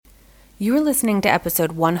You're listening to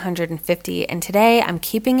episode 150, and today I'm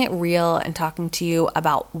keeping it real and talking to you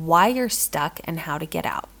about why you're stuck and how to get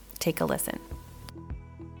out. Take a listen.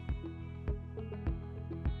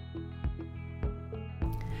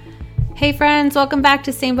 Hey friends, welcome back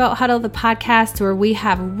to Same Boat Huddle, the podcast where we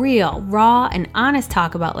have real, raw, and honest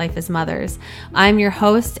talk about life as mothers. I'm your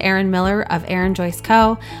host, Erin Miller of Erin Joyce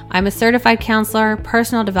Co. I'm a certified counselor,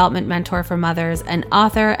 personal development mentor for mothers, an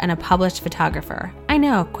author, and a published photographer. I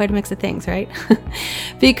know, quite a mix of things, right?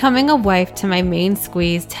 Becoming a wife to my main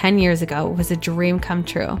squeeze 10 years ago was a dream come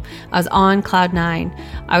true. I was on cloud nine.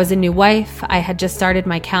 I was a new wife. I had just started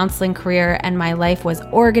my counseling career and my life was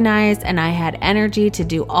organized and I had energy to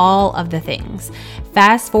do all of the things.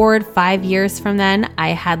 Fast forward 5 years from then, I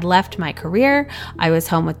had left my career. I was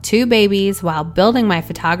home with 2 babies while building my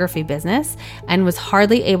photography business and was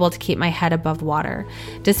hardly able to keep my head above water.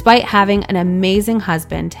 Despite having an amazing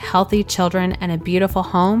husband, healthy children, and a beautiful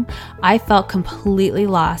home, I felt completely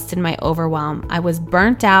lost in my overwhelm. I was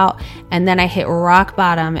burnt out, and then I hit rock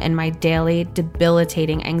bottom in my daily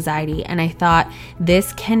debilitating anxiety, and I thought,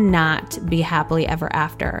 this cannot be happily ever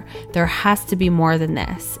after. There has to be more than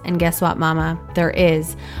this. And guess what, mama? There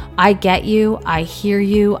is. I get you. I hear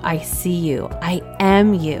you. I see you. I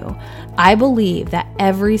am you. I believe that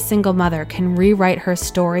every single mother can rewrite her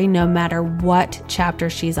story no matter what chapter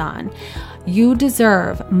she's on. You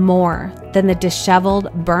deserve more than the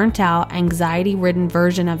disheveled, burnt out, anxiety-ridden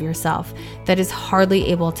version of yourself that is hardly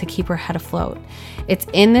able to keep her head afloat. It's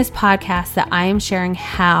in this podcast that I am sharing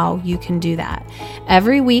how you can do that.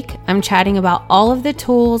 Every week, I'm chatting about all of the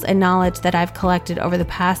tools and knowledge that I've collected over the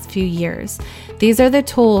past few years. These are the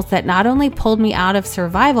tools that not only pulled me out of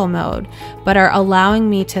survival mode, but are allowing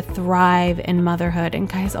me to thrive in motherhood. And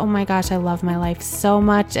guys, oh my gosh, I love my life so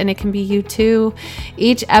much, and it can be you too.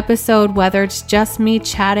 Each episode, whether it's just me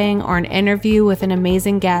chatting or an interview with an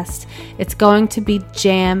amazing guest, it's going to be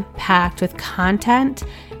jam-packed with content,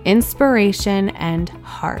 inspiration, and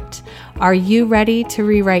heart. Are you ready to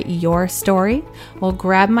rewrite your story? Well,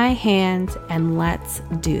 grab my hand and let's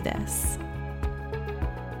do this.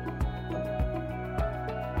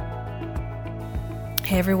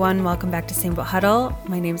 Hey everyone, welcome back to Same Boat Huddle.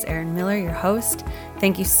 My name is Erin Miller, your host.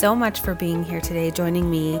 Thank you so much for being here today, joining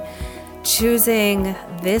me, choosing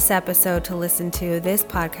this episode to listen to, this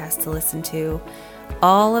podcast to listen to,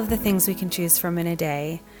 all of the things we can choose from in a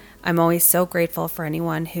day. I'm always so grateful for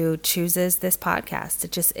anyone who chooses this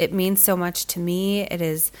podcast. It means so much to me. It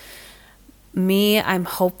is me. I'm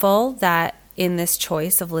hopeful that in this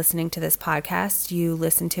choice of listening to this podcast, you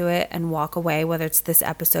listen to it and walk away, whether it's this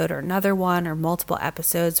episode or another one or multiple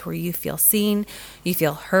episodes where you feel seen, you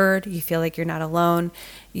feel heard, you feel like you're not alone,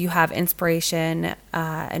 you have inspiration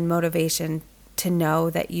and motivation to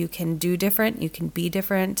know that you can do different, you can be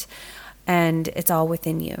different, and it's all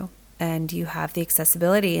within you. And you have the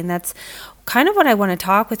accessibility. And that's kind of what I want to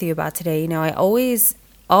talk with you about today. You know, I always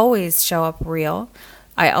show up real.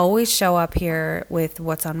 I always show up here with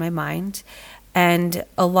what's on my mind. And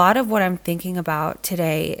a lot of what I'm thinking about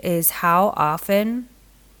today is how often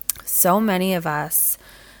so many of us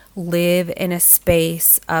live in a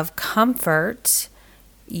space of comfort,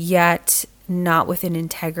 yet not with an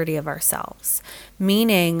integrity of ourselves.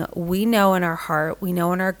 Meaning we know in our heart, we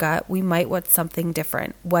know in our gut, we might want something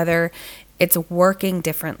different, whether it's working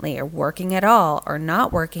differently or working at all or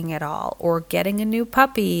not working at all, or getting a new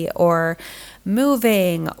puppy or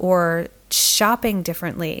moving or shopping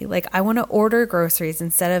differently. Like I want to order groceries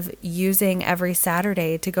instead of using every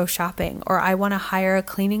Saturday to go shopping, or I want to hire a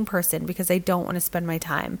cleaning person because I don't want to spend my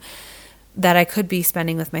time that I could be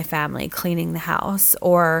spending with my family cleaning the house.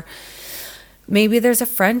 Or maybe there's a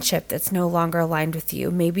friendship that's no longer aligned with you.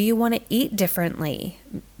 Maybe you want to eat differently.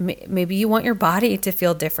 Maybe you want your body to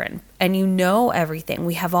feel different, and you know everything.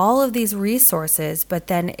 We have all of these resources, but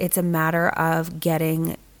then it's a matter of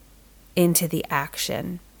getting into the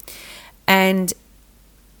action. And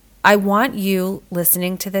I want you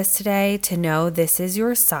listening to this today to know this is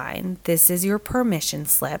your sign. This is your permission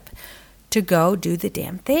slip to go do the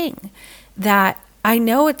damn thing. That I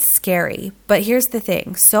know it's scary, but here's the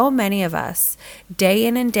thing. So many of us, day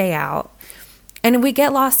in and day out, and we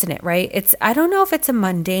get lost in it, right? I don't know if it's a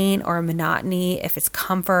mundane or a monotony, if it's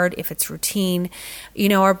comfort, if it's routine. You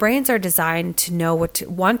know, our brains are designed to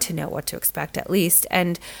want to know what to expect at least,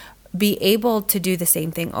 and be able to do the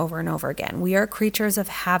same thing over and over again. We are creatures of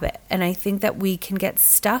habit, and I think that we can get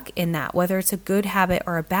stuck in that, whether it's a good habit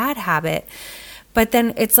or a bad habit. But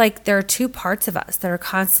then it's like there are two parts of us that are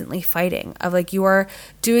constantly fighting, of like you are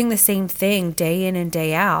doing the same thing day in and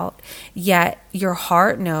day out, yet your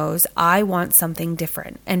heart knows I want something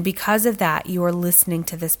different. And because of that, you are listening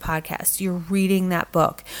to this podcast. You're reading that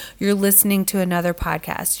book. You're listening to another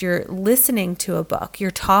podcast. You're listening to a book.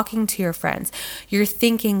 You're talking to your friends. You're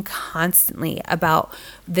thinking constantly about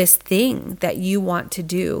this thing that you want to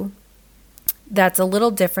do that's a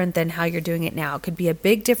little different than how you're doing it now. It could be a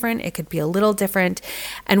big different, it could be a little different.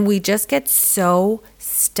 And we just get so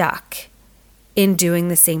stuck in doing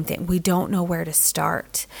the same thing. We don't know where to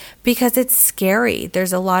start because it's scary.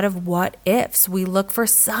 There's a lot of what ifs. We look for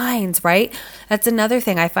signs, right? That's another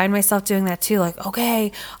thing. I find myself doing that too. Like,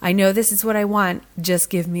 okay, I know this is what I want. Just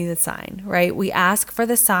give me the sign, right? We ask for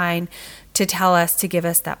the sign to tell us, to give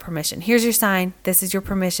us that permission. Here's your sign. This is your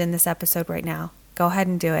permission, this episode right now. Go ahead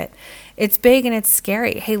and do it. It's big and it's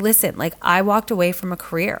scary. Hey, listen, like I walked away from a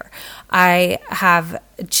career. I have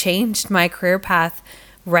changed my career path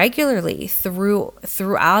regularly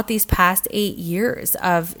throughout these past 8 years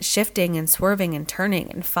of shifting and swerving and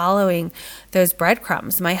turning and following those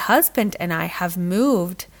breadcrumbs. My husband and I have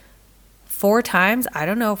moved 4 times. I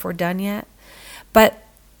don't know if we're done yet, but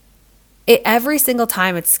every single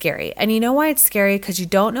time it's scary. And you know why it's scary? Because you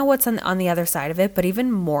don't know what's on the other side of it, but even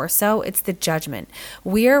more so, it's the judgment.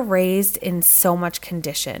 We are raised in so much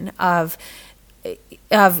condition of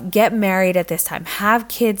get married at this time, have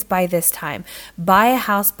kids by this time, buy a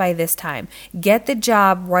house by this time, get the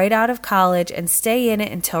job right out of college and stay in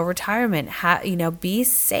it until retirement. Be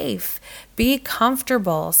safe, be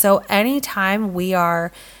comfortable. So anytime we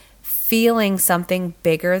are feeling something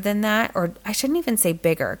bigger than that, or I shouldn't even say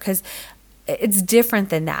bigger because it's different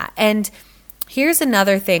than that. And here's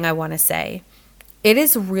another thing I want to say. It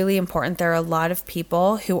is really important. There are a lot of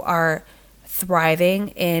people who are thriving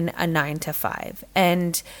in a 9-to-5.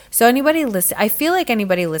 And so I feel like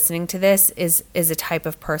anybody listening to this is a type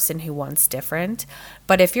of person who wants different.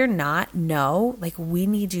 But if you're not, no, like we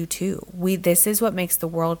need you too. This is what makes the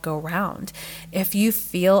world go round. If you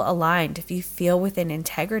feel aligned, if you feel within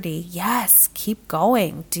integrity, yes, keep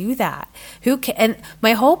going, do that. And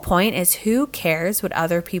my whole point is, who cares what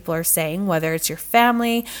other people are saying, whether it's your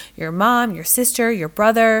family, your mom, your sister, your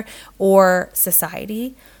brother, or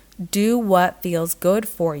society? Do what feels good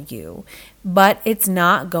for you, but it's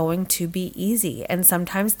not going to be easy. And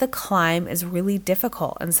sometimes the climb is really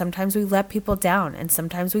difficult, and sometimes we let people down, and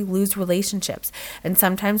sometimes we lose relationships, and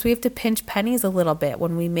sometimes we have to pinch pennies a little bit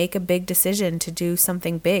when we make a big decision to do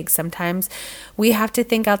something big. Sometimes we have to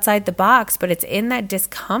think outside the box, but it's in that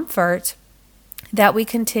discomfort that we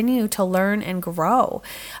continue to learn and grow.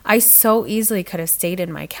 I so easily could have stayed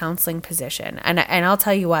in my counseling position. And I'll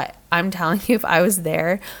tell you what, I'm telling you, if I was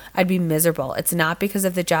there, I'd be miserable. It's not because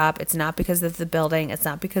of the job. It's not because of the building. It's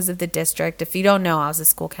not because of the district. If you don't know, I was a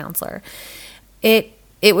school counselor. It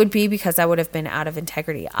would be because I would have been out of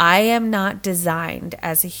integrity. I am not designed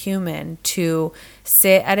as a human to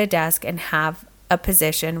sit at a desk and have a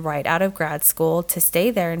position right out of grad school to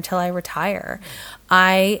stay there until I retire.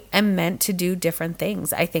 I am meant to do different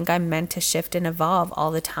things. I think I'm meant to shift and evolve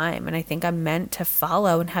all the time. And I think I'm meant to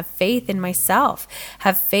follow and have faith in myself,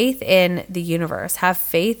 have faith in the universe, have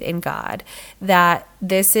faith in God, that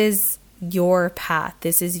this is your path.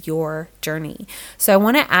 This is your journey. So I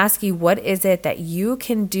want to ask you, what is it that you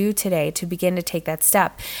can do today to begin to take that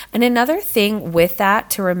step? And another thing with that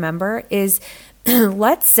to remember is,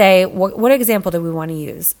 let's say, what example do we want to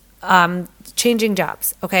use? Changing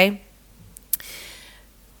jobs, okay?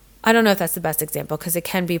 I don't know if that's the best example because it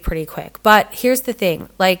can be pretty quick. But here's the thing.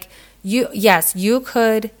 Like, you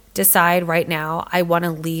could decide right now, I want to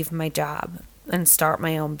leave my job and start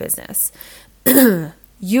my own business.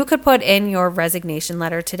 You could put in your resignation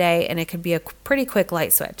letter today, and it could be a pretty quick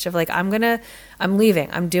light switch of like, I'm leaving,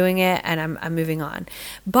 I'm doing it, and I'm moving on.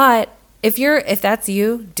 But if that's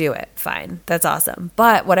you, do it. Fine. That's awesome.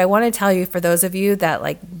 But what I want to tell you, for those of you that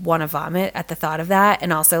like want to vomit at the thought of that,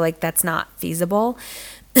 and also like that's not feasible,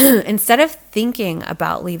 instead of thinking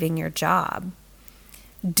about leaving your job,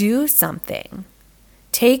 do something.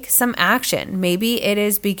 Take some action. Maybe it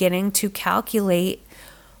is beginning to calculate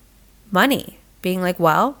money, being like,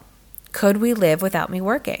 well, could we live without me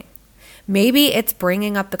working? Maybe it's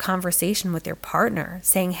bringing up the conversation with your partner,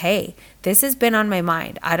 saying, hey, this has been on my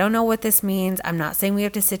mind. I don't know what this means. I'm not saying we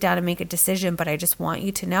have to sit down and make a decision, but I just want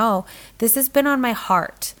you to know this has been on my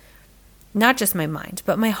heart. Not just my mind,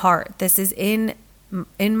 but my heart. This is in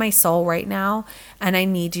my soul right now, and I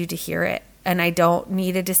need you to hear it. And I don't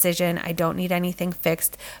need a decision. I don't need anything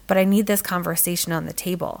fixed, but I need this conversation on the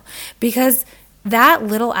table. Because that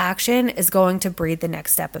little action is going to breed the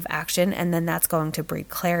next step of action, and then that's going to breed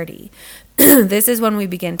clarity. This is when we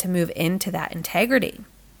begin to move into that integrity,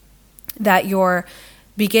 that you're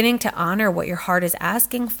beginning to honor what your heart is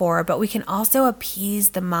asking for, but we can also appease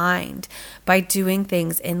the mind by doing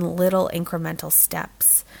things in little incremental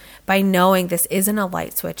steps. By knowing this isn't a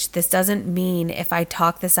light switch. This doesn't mean if I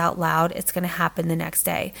talk this out loud, it's going to happen the next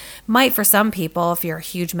day. Might for some people, if you're a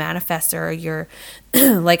huge manifestor, you're,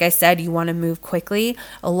 like I said, you want to move quickly.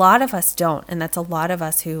 A lot of us don't. And that's a lot of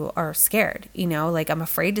us who are scared. Like I'm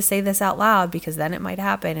afraid to say this out loud because then it might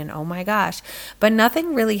happen. And oh my gosh. But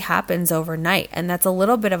nothing really happens overnight. And that's a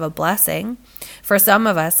little bit of a blessing. For some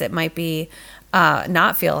of us, it might be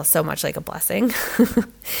not feel so much like a blessing.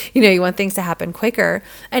 You want things to happen quicker,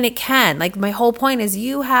 and it can. Like my whole point is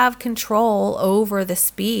you have control over the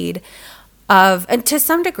speed of, and to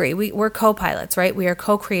some degree, we're co-pilots, right? We are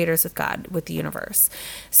co-creators with God, with the universe.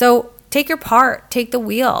 So take your part, take the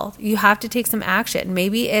wheel. You have to take some action.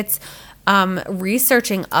 Maybe it's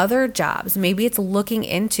researching other jobs. Maybe it's looking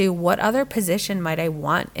into what other position might I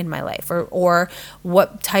want in my life, or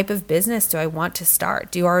what type of business do I want to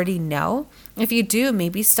start? Do you already know? If you do,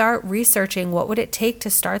 maybe start researching what would it take to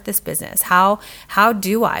start this business? How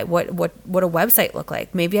do I? What a website look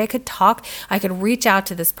like? Maybe I could reach out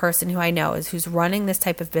to this person who I know who's running this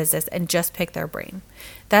type of business and just pick their brain.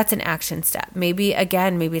 That's an action step. Maybe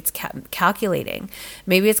it's calculating.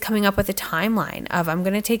 Maybe it's coming up with a timeline of I'm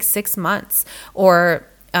going to take 6 months, or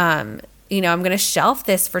I'm going to shelf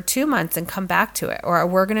this for 2 months and come back to it, or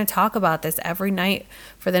we're going to talk about this every night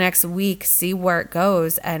for the next week, see where it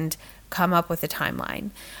goes, and come up with a timeline.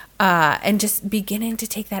 And just beginning to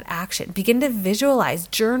take that action, begin to visualize,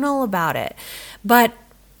 journal about it. But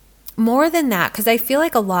more than that, because I feel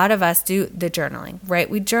like a lot of us do the journaling, right?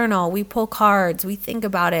 We journal, we pull cards, we think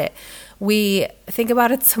about it, we think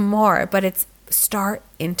about it some more, but it's start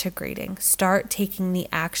integrating, start taking the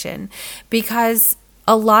action, because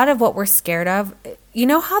a lot of what we're scared of,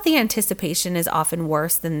 how the anticipation is often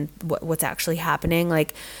worse than what's actually happening.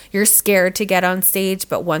 Like you're scared to get on stage,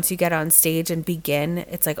 but once you get on stage and begin,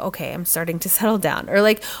 it's like, okay, I'm starting to settle down. Or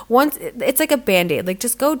like once it's like a Band-Aid, like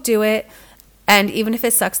just go do it. And even if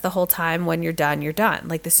it sucks the whole time, when you're done, you're done.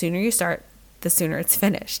 Like the sooner you start, the sooner it's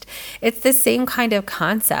finished. It's the same kind of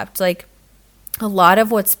concept. Like a lot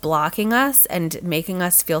of what's blocking us and making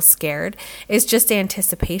us feel scared is just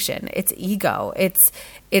anticipation. It's ego. It's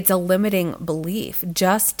a limiting belief.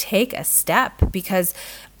 Just take a step, because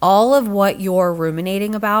all of what you're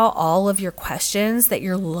ruminating about, all of your questions that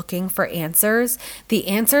you're looking for answers, the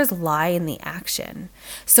answers lie in the action.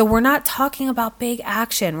 So we're not talking about big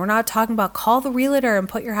action. We're not talking about call the realtor and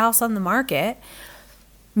put your house on the market.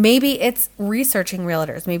 Maybe it's researching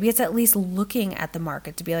realtors. Maybe it's at least looking at the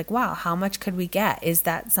market to be like, wow, how much could we get? Is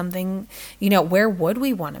that something, where would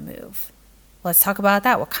we want to move? Let's talk about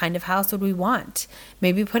that. What kind of house would we want?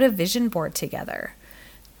 Maybe put a vision board together.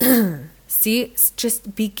 See,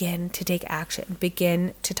 just begin to take action,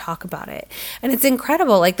 begin to talk about it. And it's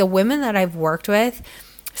incredible. Like the women that I've worked with,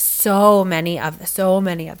 so many of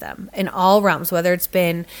them in all realms, whether it's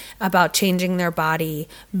been about changing their body,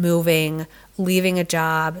 moving, leaving a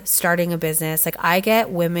job, starting a business. Like I get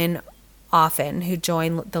women often who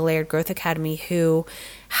join the Layered Growth Academy who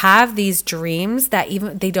have these dreams that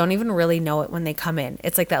even they don't even really know it when they come in.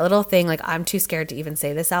 It's like that little thing, like I'm too scared to even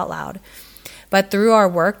say this out loud. But through our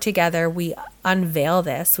work together, we unveil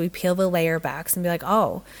this, we peel the layer backs and be like,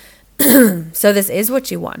 oh, so this is what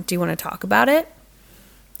you want. Do you want to talk about it?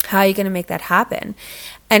 How are you going to make that happen?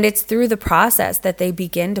 And it's through the process that they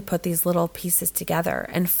begin to put these little pieces together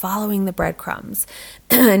and following the breadcrumbs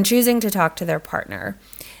and choosing to talk to their partner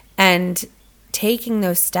and taking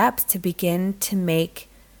those steps to begin to make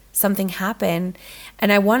something happen.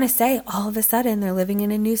 And I want to say all of a sudden they're living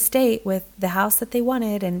in a new state with the house that they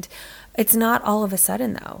wanted. And it's not all of a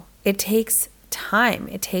sudden though. It takes time.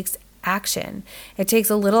 It takes action. It takes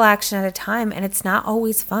a little action at a time, and it's not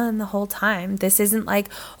always fun the whole time. This isn't like,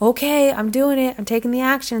 okay, I'm doing it. I'm taking the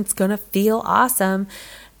action. It's going to feel awesome.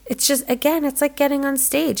 It's just, again, it's like getting on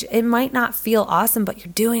stage. It might not feel awesome, but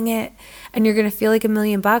you're doing it, and you're going to feel like $1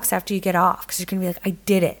 million after you get off, because you're going to be like, I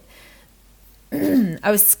did it. I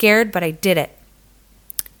was scared, but I did it.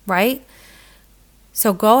 Right?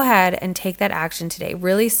 So go ahead and take that action today.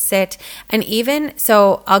 Really sit. And even,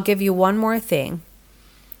 so I'll give you one more thing.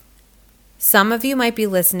 Some of you might be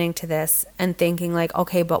listening to this and thinking like,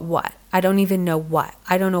 okay, but what? I don't even know what.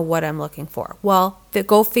 I don't know what I'm looking for. Well,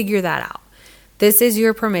 go figure that out. This is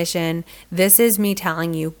your permission. This is me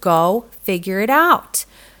telling you, go figure it out.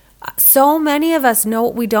 So many of us know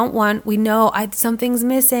what we don't want. We know something's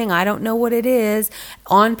missing. I don't know what it is.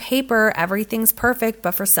 On paper, everything's perfect,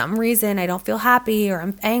 but for some reason, I don't feel happy or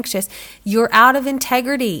I'm anxious. You're out of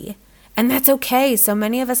integrity. And that's okay. So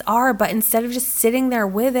many of us are, but instead of just sitting there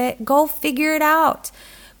with it, go figure it out.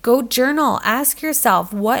 Go journal. Ask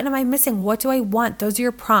yourself, what am I missing? What do I want? Those are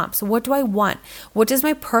your prompts. What do I want? What does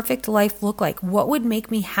my perfect life look like? What would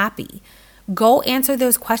make me happy? Go answer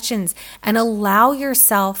those questions and allow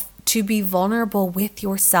yourself to be vulnerable with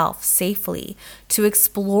yourself safely, to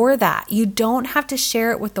explore that. You don't have to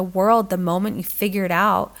share it with the world the moment you figure it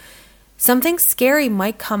out. Something scary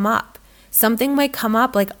might come up. Something might come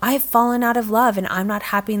up like, I've fallen out of love and I'm not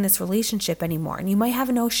happy in this relationship anymore. And you might have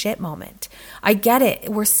a no shit moment. I get it.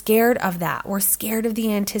 We're scared of that. We're scared of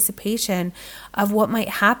the anticipation of what might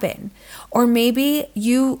happen. Or maybe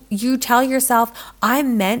you tell yourself,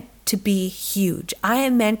 I'm meant to be huge. I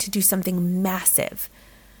am meant to do something massive.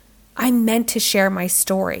 I'm meant to share my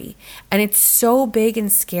story. And it's so big and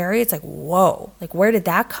scary. It's like, whoa, like where did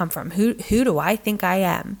that come from? Who do I think I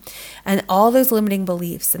am? And all those limiting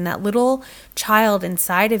beliefs and that little child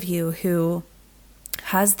inside of you who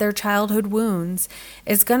has their childhood wounds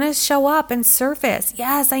is going to show up and surface.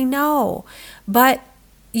 Yes, I know. But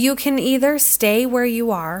you can either stay where you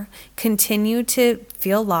are, continue to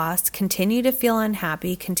feel lost, continue to feel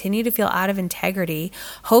unhappy, continue to feel out of integrity,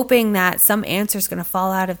 hoping that some answer is going to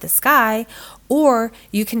fall out of the sky, or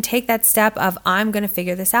you can take that step of, I'm going to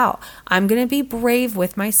figure this out. I'm going to be brave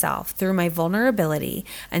with myself through my vulnerability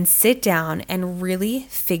and sit down and really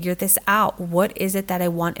figure this out. What is it that I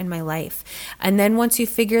want in my life? And then once you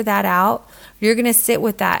figure that out, you're going to sit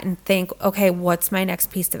with that and think, okay, what's my next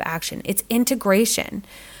piece of action? It's integration.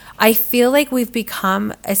 I feel like we've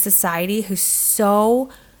become a society who's so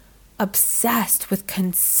obsessed with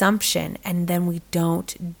consumption, and then we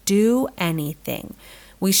don't do anything.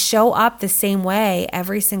 We show up the same way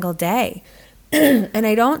every single day. And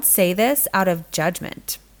I don't say this out of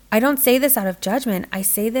judgment. I say this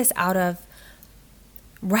out of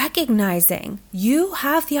recognizing you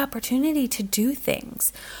have the opportunity to do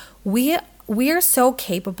things. We are so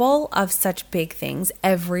capable of such big things,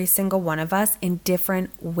 every single one of us, in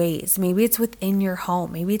different ways. Maybe it's within your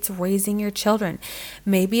home. Maybe it's raising your children.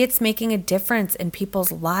 Maybe it's making a difference in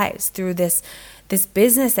people's lives through this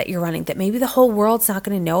business that you're running that maybe the whole world's not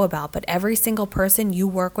going to know about, but every single person you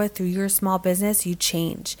work with through your small business, you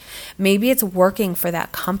change. Maybe it's working for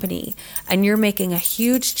that company and you're making a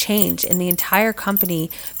huge change in the entire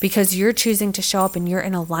company because you're choosing to show up and you're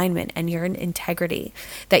in alignment and you're in integrity,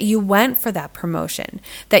 that you went for that promotion,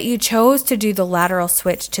 that you chose to do the lateral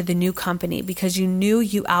switch to the new company because you knew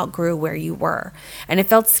you outgrew where you were. And it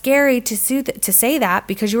felt scary to say that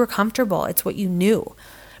because you were comfortable. It's what you knew.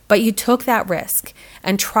 But you took that risk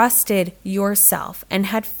and trusted yourself and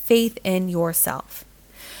had faith in yourself.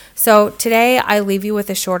 So today I leave you with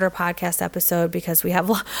a shorter podcast episode because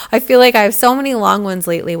I feel like I have so many long ones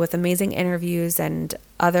lately with amazing interviews and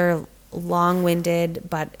other long-winded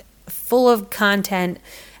but full of content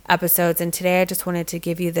episodes. And today I just wanted to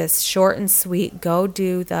give you this short and sweet, go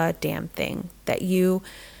do the damn thing that you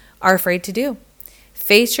are afraid to do.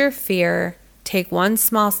 Face your fear, take one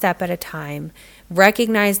small step at a time.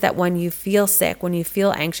 Recognize that when you feel sick, when you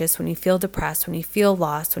feel anxious, when you feel depressed, when you feel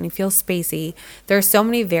lost, when you feel spacey, there are so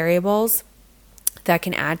many variables that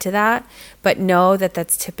can add to that. But know that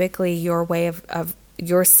that's typically your way of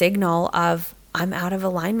your signal of, I'm out of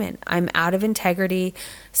alignment. I'm out of integrity.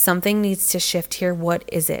 Something needs to shift here. What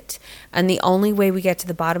is it? And the only way we get to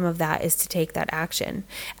the bottom of that is to take that action.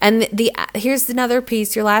 And here's another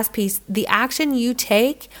piece, your last piece. The action you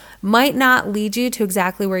take might not lead you to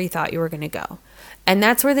exactly where you thought you were going to go. And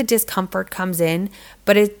that's where the discomfort comes in,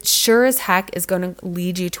 but it sure as heck is going to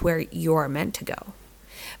lead you to where you're meant to go.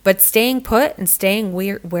 But staying put and staying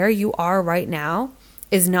where you are right now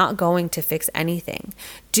is not going to fix anything.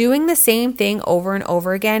 Doing the same thing over and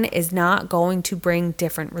over again is not going to bring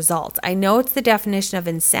different results. I know it's the definition of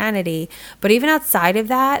insanity, but even outside of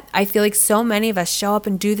that, I feel like so many of us show up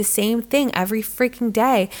and do the same thing every freaking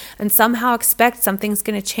day and somehow expect something's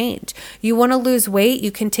going to change. You want to lose weight,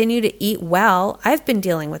 you continue to eat well. I've been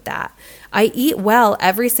dealing with that. I eat well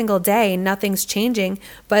every single day and nothing's changing,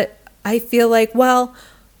 but I feel like, but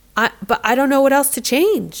I don't know what else to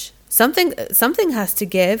change. Something has to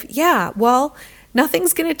give. Yeah, well,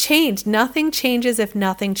 nothing's going to change. Nothing changes if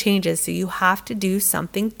nothing changes. So you have to do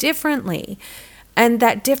something differently. And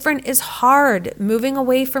that different is hard. Moving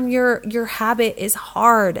away from your habit is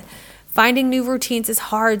hard. Finding new routines is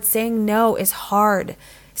hard. Saying no is hard.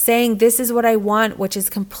 saying this is what I want, which is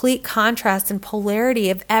complete contrast and polarity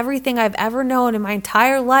of everything I've ever known in my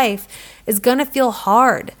entire life, is going to feel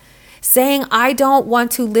hard. Saying I don't want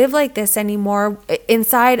to live like this anymore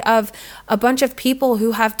inside of a bunch of people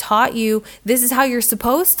who have taught you this is how you're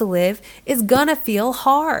supposed to live is going to feel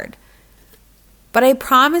hard. But I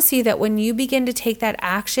promise you that when you begin to take that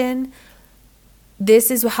action, this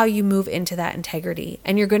is how you move into that integrity.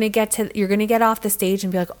 And you're going to get off the stage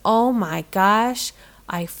and be like, "Oh my gosh,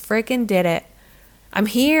 I freaking did it. I'm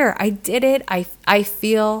here. I did it. I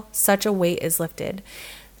feel such a weight is lifted."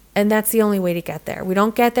 And that's the only way to get there. We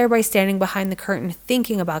don't get there by standing behind the curtain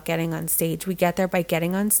thinking about getting on stage. We get there by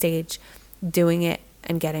getting on stage, doing it,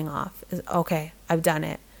 and getting off. Okay, I've done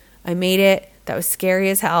it. I made it. That was scary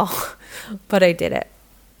as hell, but I did it.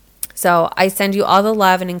 So I send you all the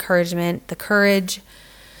love and encouragement, the courage,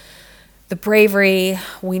 the bravery.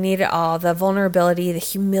 We need it all. The vulnerability, the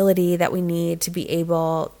humility that we need to be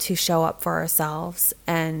able to show up for ourselves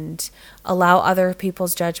and allow other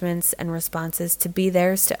people's judgments and responses to be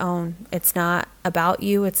theirs to own. It's not about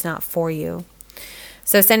you. It's not for you.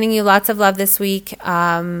 So sending you lots of love this week,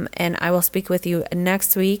 and I will speak with you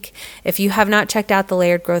next week. If you have not checked out the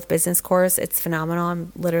Layered Growth Business Course, it's phenomenal.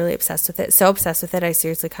 I'm literally obsessed with it. So obsessed with it, I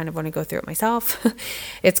seriously kind of want to go through it myself.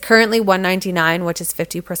 It's currently $199, which is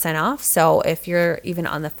 50% off. So if you're even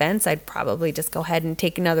on the fence, I'd probably just go ahead and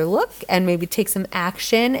take another look and maybe take some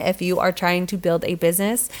action if you are trying to build a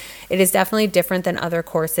business. It is definitely different than other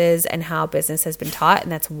courses and how business has been taught,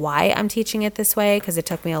 and that's why I'm teaching it this way, because it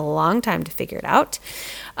took me a long time to figure it out.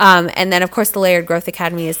 And then, of course, the Layered Growth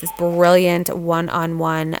Academy is this brilliant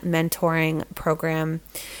one-on-one mentoring program.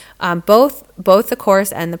 Both the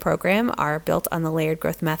course and the program are built on the Layered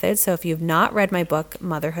Growth method. So if you've not read my book,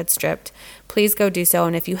 Motherhood Stripped, please go do so.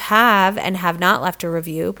 And if you have and have not left a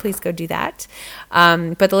review, please go do that.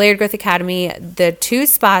 But the Layered Growth Academy, the 2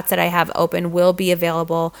 spots that I have open will be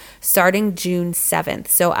available starting June 7th.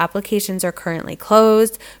 So applications are currently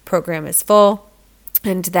closed. Program is full.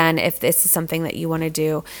 And then if this is something that you want to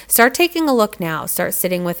do, start taking a look now. Start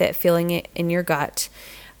sitting with it, feeling it in your gut.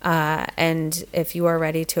 And if you are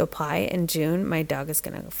ready to apply in June, my dog is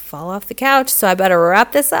going to fall off the couch, so I better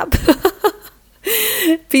wrap this up.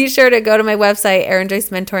 Be sure to go to my website,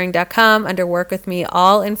 erinjoycementoring.com. Under Work With Me,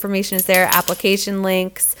 all information is there, application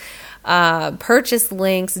links, purchase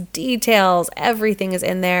links, details, everything is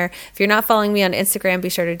in there. If you're not following me on Instagram, be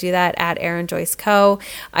sure to do that at Erin Joyce Co.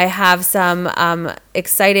 I have some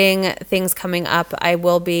exciting things coming up. I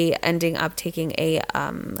will be ending up taking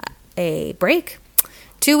a break.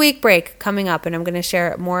 2-week break coming up, and I'm going to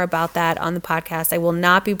share more about that on the podcast. I will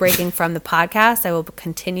not be breaking from the podcast. I will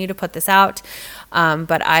continue to put this out,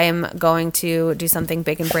 but I am going to do something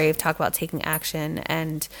big and brave, talk about taking action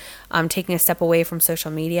and taking a step away from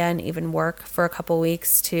social media and even work for a couple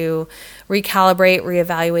weeks to recalibrate,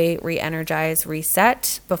 reevaluate, re-energize,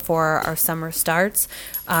 reset before our summer starts.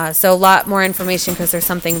 So a lot more information because there's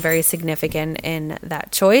something very significant in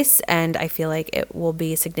that choice, and I feel like it will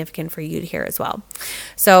be significant for you to hear as well.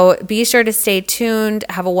 So be sure to stay tuned.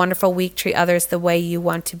 Have a wonderful week. Treat others the way you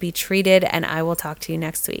want to be treated, and I will talk to you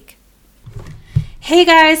next week. Hey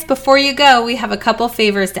guys, before you go, we have a couple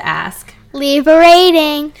favors to ask. Leave a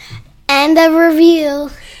rating and a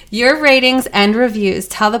review. Your ratings and reviews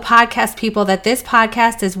tell the podcast people that this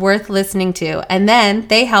podcast is worth listening to, and then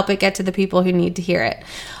they help it get to the people who need to hear it.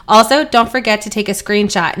 Also, don't forget to take a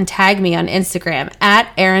screenshot and tag me on Instagram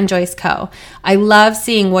at Erin Joyce Co. I love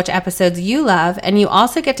seeing which episodes you love, and you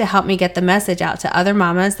also get to help me get the message out to other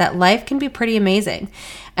mamas that life can be pretty amazing.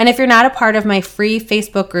 And if you're not a part of my free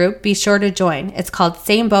Facebook group, be sure to join. It's called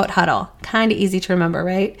Same Boat Huddle. Kind of easy to remember,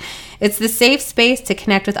 right? It's the safe space to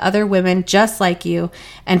connect with other women just like you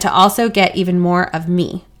and to also get even more of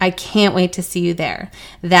me. I can't wait to see you there.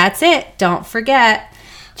 That's it. Don't forget,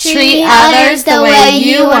 treat others the way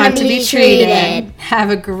you want to be treated. Have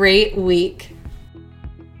a great week.